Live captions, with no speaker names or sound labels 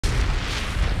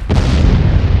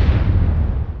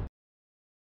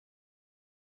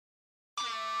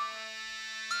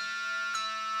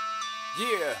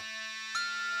Yeah.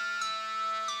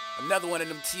 Another one of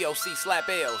them TOC slap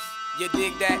L's. You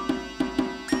dig that?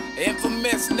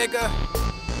 Infamous, nigga.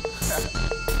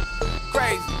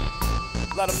 Crazy.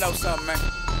 Let them know something, man.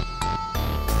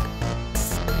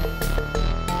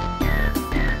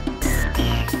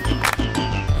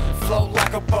 Float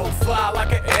like a boat, fly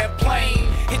like an airplane.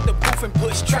 Hit the roof and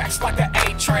push tracks like an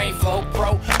A-train. Flow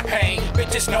propane,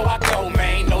 bitches know I go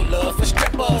main. No love for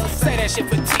strippers, say that shit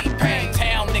for T-Pain.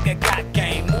 Town nigga got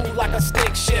game, move like a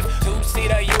stick shift.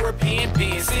 Two-seater European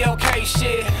Benz, COK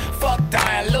shit. Fuck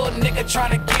dying, little nigga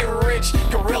tryna get rich.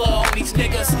 Gorilla on these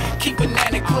niggas, keep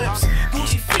banana clips.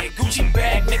 Gucci fit, Gucci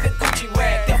bag, nigga, Gucci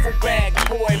rag, duffel bag.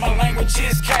 Boy, my language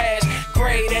is cash.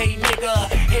 Grade A nigga,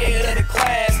 head of the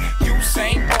class.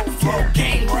 Usain Bolt flow,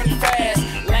 game run fast.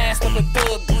 Last of a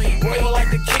thug breed, royal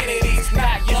like the Kennedys.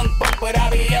 Not young buck, but I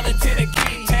be yelling to the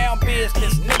key. Town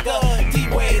business, nigga,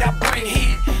 D-Wade, I bring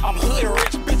heat. I'm hood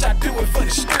rich, bitch, I do it for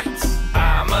the streets.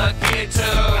 I'ma get to,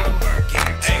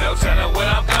 ain't no telling what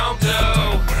I'm gon' do.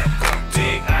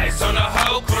 Dig ice on the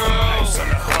whole crew,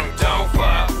 don't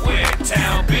fuck with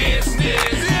town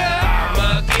business.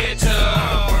 I'ma get to,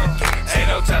 ain't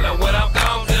no telling what I'm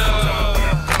gon' do.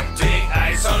 Dig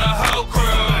ice on the whole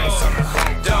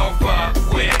crew, don't fuck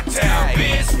with town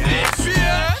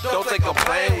business. Don't think I'm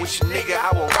playing with you, nigga,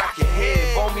 I will rock your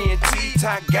head. For me and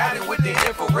T-Toc got it with the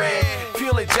infrared.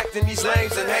 Fuel injecting these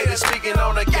lames and haters speaking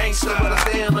on the gangster. But I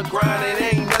stay on the grind,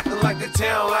 it ain't nothing like the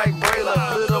town like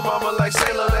Brayla. Little mama like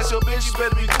Sailor, that's your bitch, you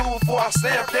better be cool before I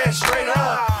stamp that straight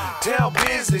up. Town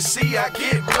business, see I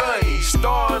get money.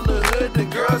 Star in the hood, the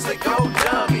girls that go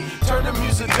dummy. Turn the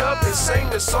music up and sing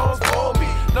the songs for me.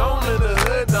 Known in the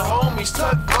hood, the homies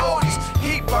tuck 40s.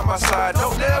 Heat by my side,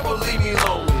 don't ever leave me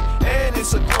lonely. And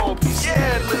it's a chrome piece,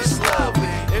 yeah, it looks lovely.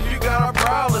 If you got a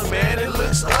problem, man, it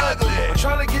looks ugly. I'm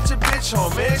trying to get your bitch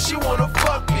home, man, she wanna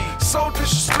fuck me. So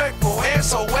disrespectful and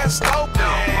so West Open.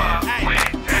 Don't fuck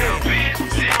with town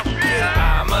business.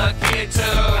 I'ma get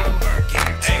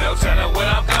to, ain't no telling what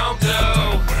I'm gon'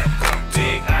 do.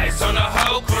 Dig ice on the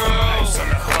whole crew,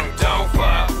 don't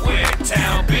fuck with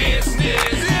town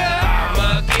business.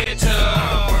 I'ma get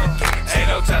to, ain't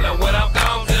no telling what I'm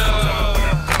gon' do.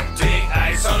 Dig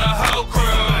ice on the whole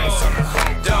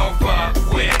crew, don't fuck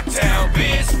with town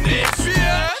business.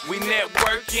 We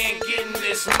networking, getting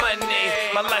this money.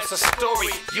 My life's a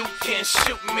story, you can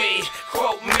shoot me,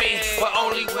 quote me, but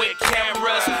only with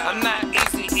cameras. I'm not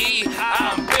Easy-E,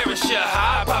 I embarrass ya.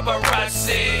 Hi,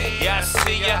 paparazzi. Yeah, I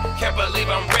see ya. Can't believe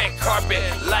I'm red carpet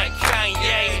like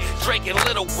Kanye, Drake and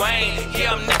Lil Wayne.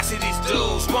 Yeah, I'm next to these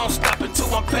dudes. Won't stop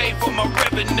until I'm paid for my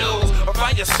revenues. Or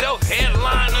find yourself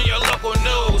headline on your local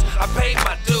news. I paid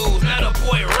my dues.